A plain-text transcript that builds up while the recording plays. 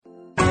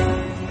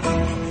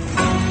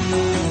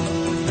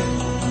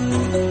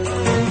From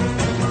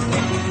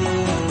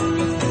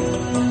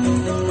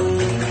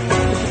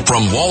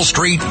Wall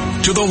Street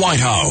to the White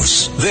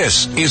House,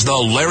 this is the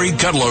Larry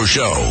Kudlow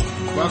Show.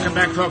 Welcome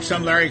back, folks.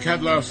 I'm Larry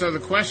Kudlow. So the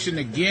question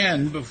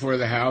again before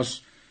the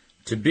House,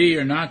 to be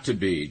or not to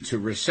be, to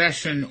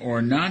recession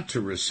or not to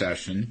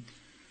recession.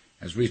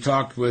 As we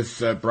talked with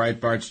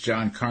Breitbart's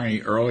John Carney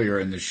earlier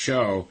in the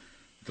show,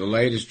 the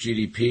latest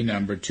GDP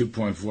number,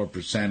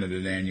 2.4% at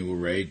an annual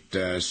rate,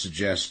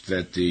 suggests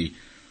that the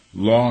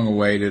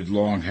long-awaited,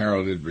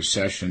 long-heralded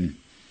recession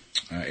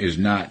is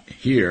not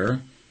here.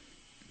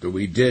 But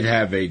we did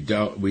have a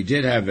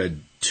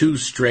 2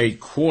 straight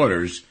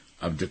quarters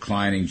of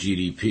declining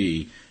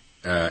GDP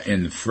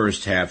in the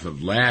first half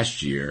of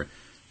last year,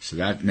 so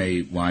that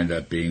may wind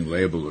up being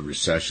labeled a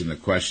recession. The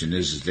question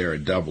is there a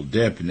double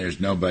dip? And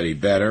there's nobody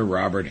better.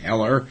 Robert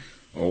Heller,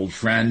 old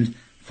friend,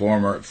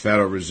 former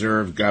Federal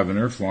Reserve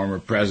governor, former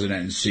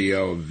president and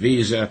CEO of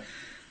Visa.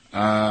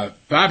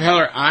 Bob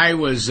Heller, I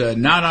was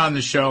not on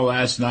the show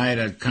last night.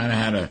 I kind of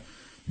had a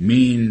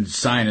mean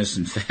sinus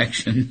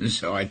infection,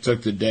 so I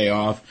took the day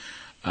off.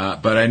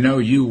 But I know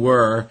you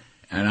were,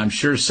 and I'm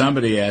sure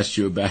somebody asked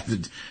you about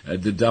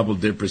the double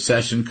dip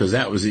recession, because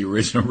that was the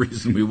original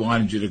reason we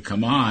wanted you to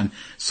come on.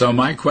 So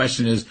my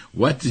question is,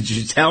 what did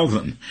you tell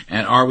them?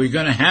 And are we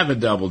going to have a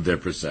double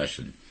dip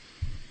recession?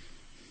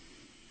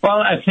 Well,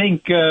 I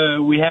think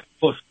we have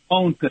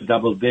postponed the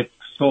double dip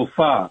so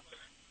far.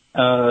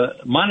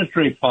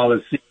 Monetary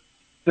policy is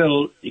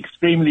still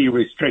extremely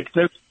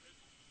restrictive.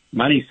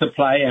 Money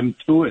supply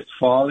M2 is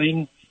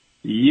falling.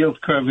 The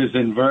yield curve is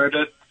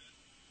inverted.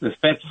 The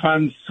Fed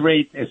funds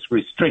rate is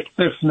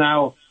restrictive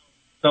now.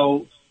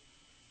 So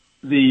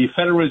the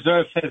Federal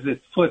Reserve has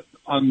its foot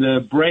on the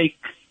brake,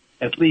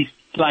 at least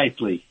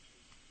slightly.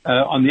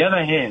 On the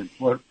other hand,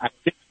 what I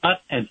did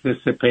not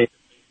anticipate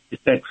is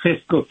that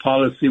fiscal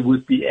policy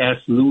would be as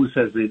loose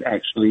as it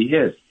actually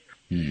is.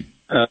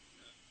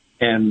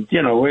 And,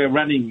 you know, we're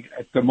running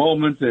at the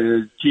moment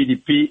a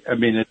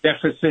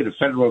deficit, a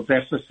federal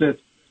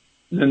deficit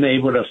in the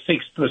neighborhood of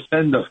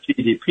 6% of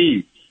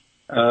GDP,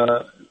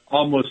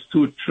 almost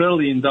 $2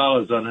 trillion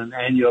on an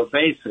annual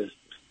basis.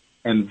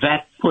 And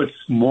that puts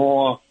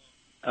more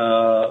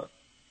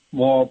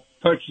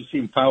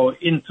purchasing power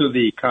into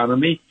the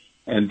economy,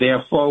 and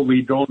therefore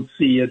we don't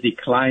see a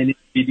decline in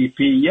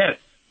GDP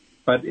yet.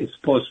 But it's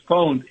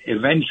postponed.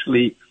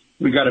 Eventually,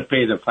 we got to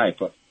pay the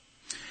piper.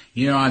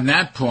 You know, on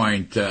that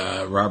point,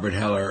 Robert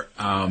Heller,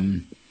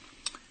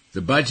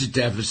 the budget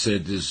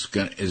deficit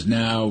is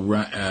now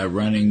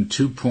running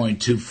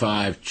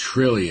 $2.25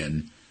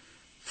 trillion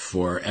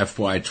for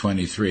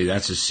FY23.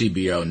 That's a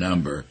CBO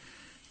number.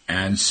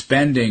 And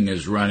spending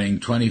is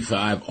running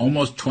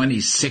almost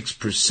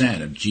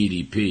 26% of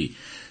GDP.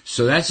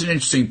 So that's an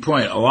interesting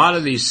point. A lot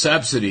of these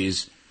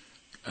subsidies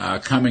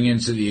coming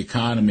into the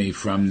economy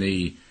from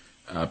the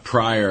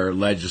prior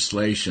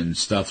legislation,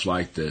 stuff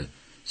like the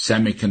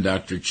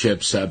semiconductor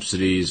chip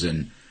subsidies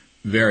and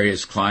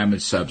various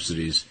climate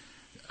subsidies,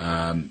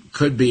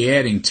 could be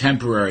adding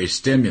temporary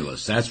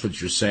stimulus. That's what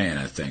you're saying,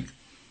 I think.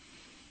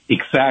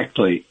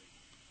 Exactly.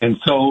 And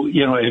so,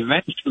 you know,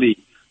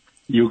 eventually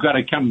you've got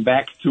to come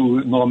back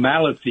to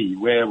normality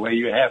where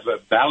you have a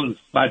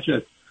balanced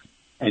budget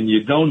and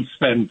you don't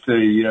spend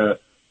the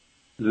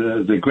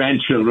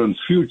grandchildren's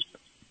future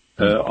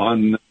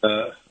on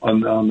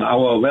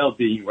our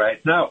well-being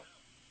right now.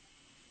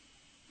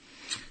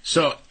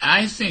 So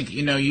I think,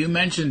 you know, you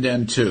mentioned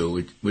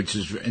M2, which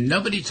is, and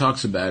nobody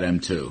talks about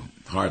M2,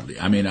 hardly.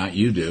 I mean,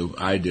 you do,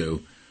 I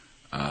do.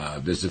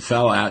 There's a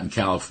fellow out in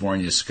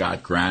California,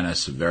 Scott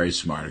Granis, a very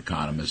smart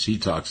economist. He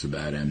talks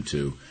about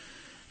M2.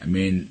 I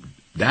mean,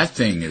 that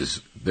thing has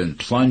been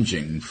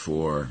plunging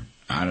for,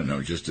 I don't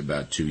know, just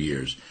about 2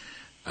 years.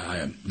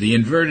 The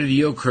inverted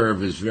yield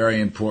curve is very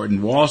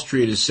important. Wall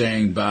Street is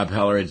saying, Bob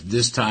Heller,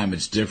 this time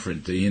it's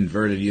different. The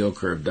inverted yield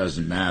curve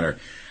doesn't matter.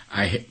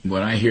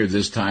 When I hear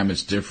this time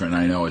it's different,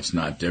 I know it's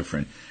not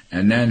different.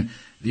 And then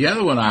the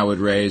other one I would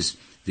raise,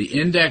 the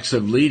index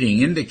of leading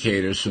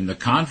indicators from the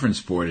Conference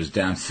Board is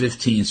down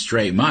 15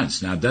 straight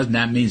months. Now, doesn't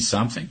that mean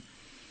something?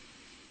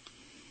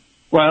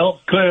 Well,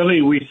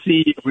 clearly we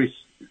see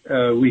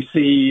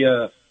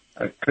a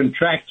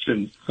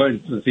contraction, for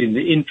instance, in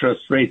the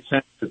interest rate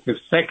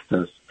sensitive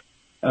sectors.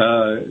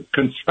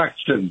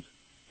 Construction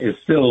is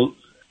still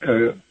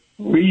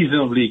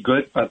reasonably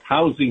good, but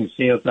housing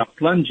sales are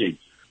plunging.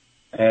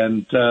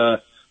 And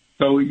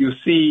so you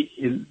see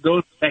in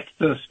those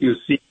sectors, you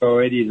see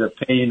already the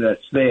pain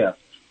that's there.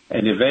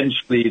 And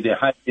eventually the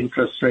high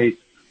interest rate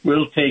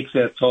will take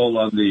their toll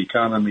on the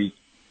economy.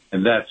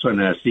 And that's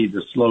when I see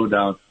the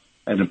slowdown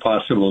and a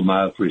possible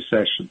mild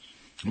recession.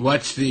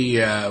 What's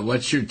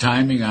your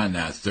timing on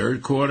that?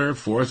 Third quarter,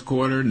 fourth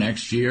quarter,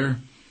 next year?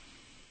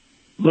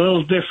 A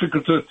little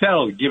difficult to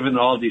tell given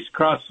all these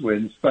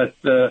crosswinds, but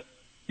the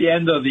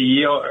end of the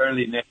year or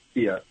early next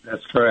year.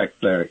 That's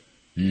correct, Larry.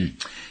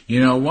 You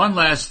know, one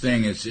last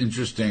thing, it's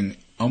interesting,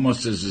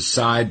 almost as a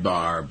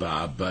sidebar,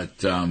 Bob,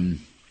 but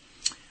I'm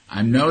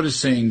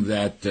noticing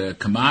that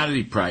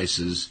commodity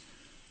prices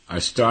are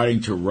starting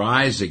to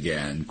rise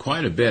again,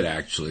 quite a bit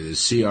actually. The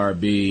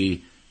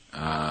CRB,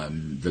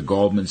 the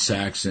Goldman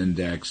Sachs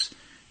index,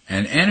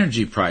 and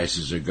energy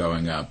prices are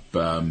going up.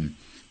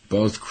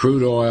 Both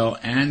crude oil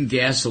and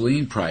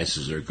gasoline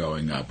prices are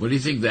going up. What do you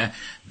think that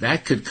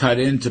could cut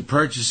into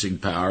purchasing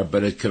power,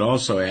 but it could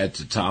also add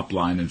to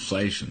top-line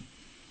inflation?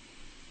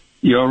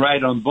 You're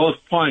right on both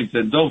points.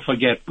 And don't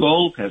forget,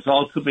 gold has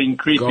also been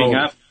creeping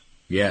up.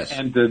 Yes.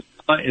 And the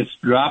dollar is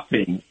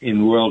dropping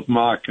in world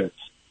markets.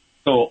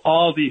 So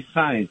all these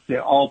signs, they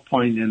all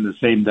point in the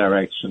same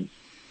direction.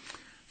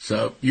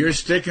 So you're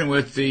sticking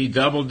with the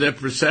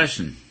double-dip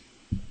recession?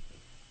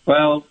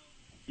 Well,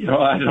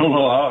 I don't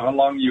know how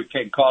long you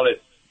can call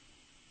it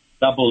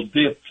double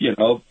dip,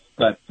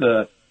 but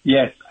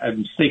yes,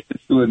 I'm sticking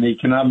to an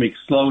economic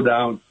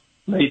slowdown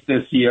late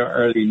this year,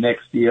 early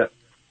next year,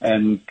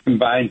 and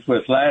combined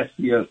with last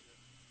year's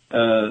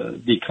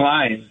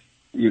decline,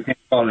 you can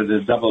call it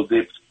a double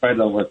dip spread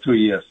over 2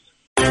 years.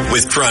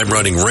 With crime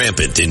running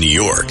rampant in New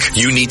York,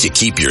 you need to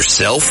keep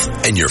yourself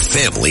and your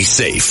family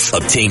safe.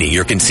 Obtaining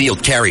your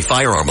concealed carry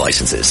firearm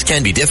licenses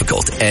can be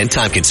difficult and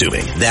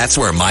time-consuming. That's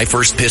where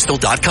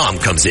MyFirstPistol.com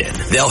comes in.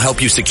 They'll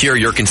help you secure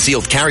your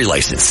concealed carry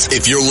license.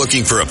 If you're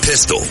looking for a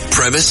pistol,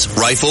 premise,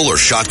 rifle, or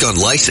shotgun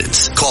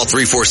license, call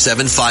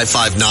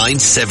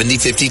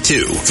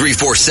 347-559-7052.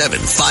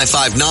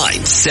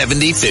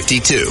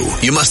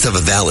 347-559-7052. You must have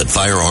a valid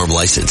firearm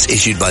license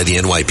issued by the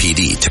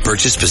NYPD to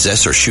purchase,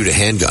 possess, or shoot a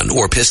handgun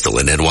or pistol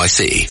in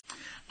NYC.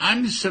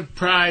 I'm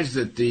surprised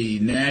that the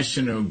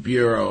National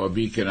Bureau of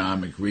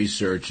Economic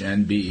Research,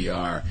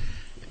 NBER,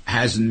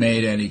 hasn't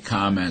made any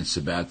comments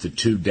about the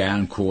 2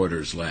 down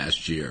quarters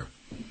last year.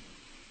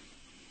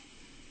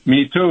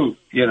 Me too,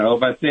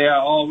 but they are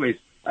always,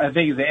 I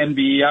think the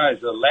NBER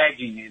is a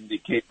lagging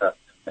indicator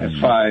as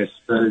far as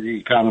the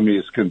economy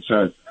is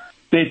concerned.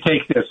 They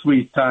take their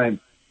sweet time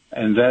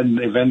and then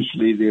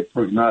eventually they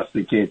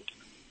prognosticate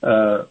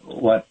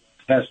what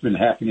has been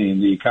happening in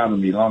the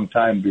economy a long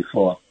time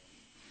before.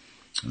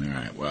 All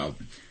right. Well,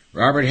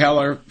 Robert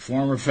Heller,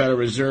 former Federal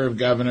Reserve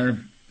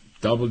Governor,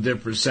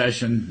 double-dip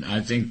recession.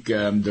 I think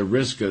the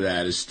risk of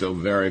that is still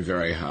very,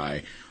 very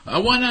high.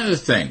 One other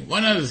thing.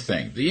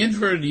 The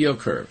inverted yield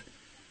curve.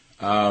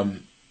 The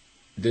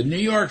New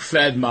York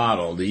Fed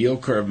model, the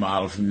yield curve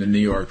model from the New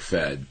York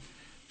Fed,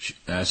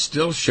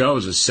 still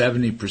shows a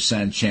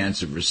 70%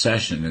 chance of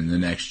recession in the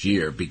next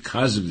year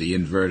because of the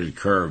inverted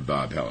curve,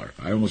 Bob Heller.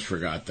 I almost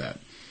forgot that.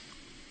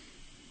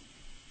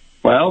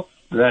 Well,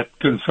 that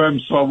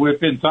confirms what we've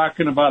been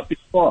talking about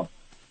before.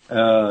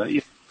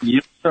 If the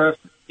yield curve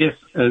is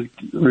a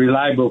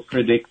reliable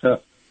predictor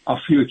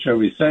of future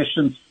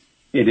recessions,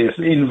 it is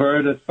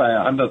inverted by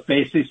 100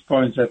 basis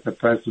points at the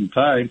present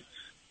time.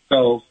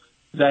 So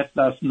that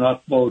does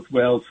not bode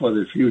well for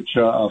the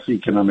future of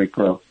economic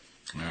growth.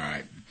 All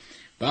right.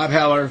 Bob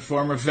Heller,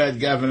 former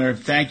Fed governor,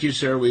 thank you,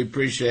 sir. We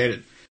appreciate it.